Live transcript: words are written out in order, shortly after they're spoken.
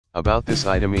About this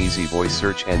item: easy voice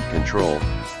search and control.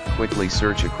 Quickly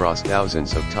search across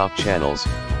thousands of top channels,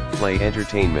 play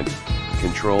entertainment,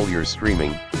 control your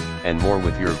streaming, and more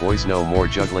with your voice. No more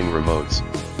juggling remotes.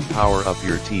 Power up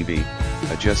your TV,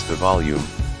 adjust the volume,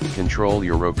 control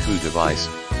your Roku device,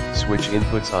 switch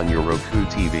inputs on your Roku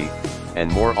TV,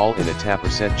 and more, all in a tap.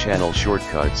 Preset channel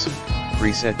shortcuts.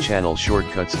 Preset channel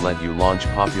shortcuts let you launch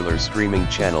popular streaming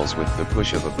channels with the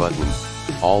push of a button,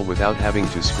 all without having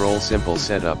to scroll. Simple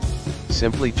setup: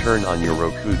 simply turn on your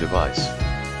Roku device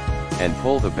and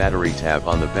pull the battery tab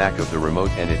on the back of the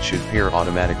remote and it should pair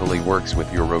automatically. Works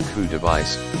with your Roku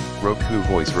device. Roku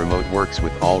Voice Remote works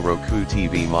with all Roku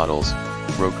TV models,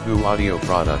 Roku audio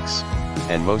products,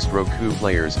 and most Roku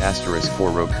players. For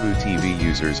Roku TV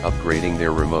users upgrading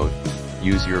their remote,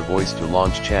 use your voice to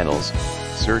launch channels,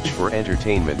 search for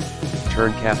entertainment,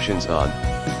 turn captions on,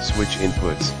 switch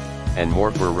inputs, and more.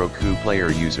 For Roku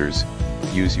player users,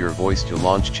 use your voice to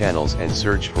launch channels and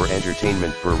search for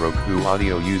entertainment. For Roku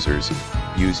audio users,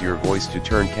 use your voice to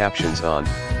turn captions on.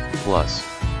 Plus,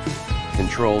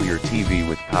 control your TV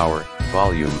with power,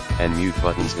 volume, and mute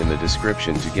buttons in the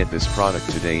description to get this product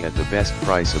today at the best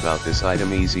price. About this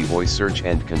item: easy voice search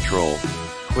and control.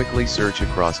 Quickly search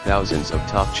across thousands of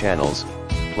top channels,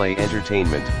 play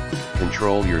entertainment,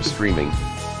 control your streaming,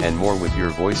 and more with your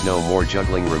voice. No more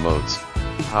juggling remotes.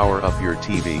 Power up your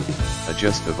TV,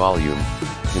 adjust the volume,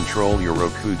 control your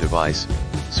Roku device,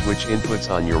 switch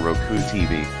inputs on your Roku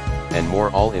TV, and more,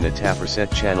 all in a tap.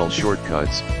 Preset channel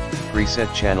shortcuts.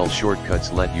 Preset channel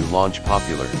shortcuts let you launch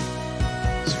popular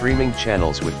streaming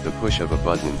channels with the push of a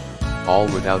button, all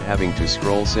without having to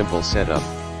scroll. Simple setup: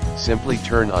 simply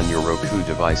turn on your Roku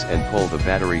device and pull the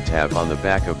battery tab on the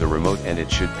back of the remote and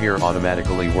it should pair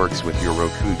automatically. Works with your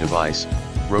Roku device.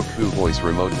 Roku Voice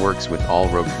Remote works with all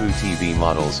Roku TV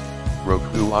models,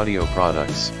 Roku audio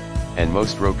products, and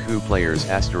most Roku players.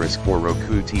 For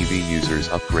Roku TV users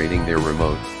upgrading their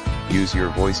remote, use your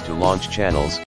voice to launch channels,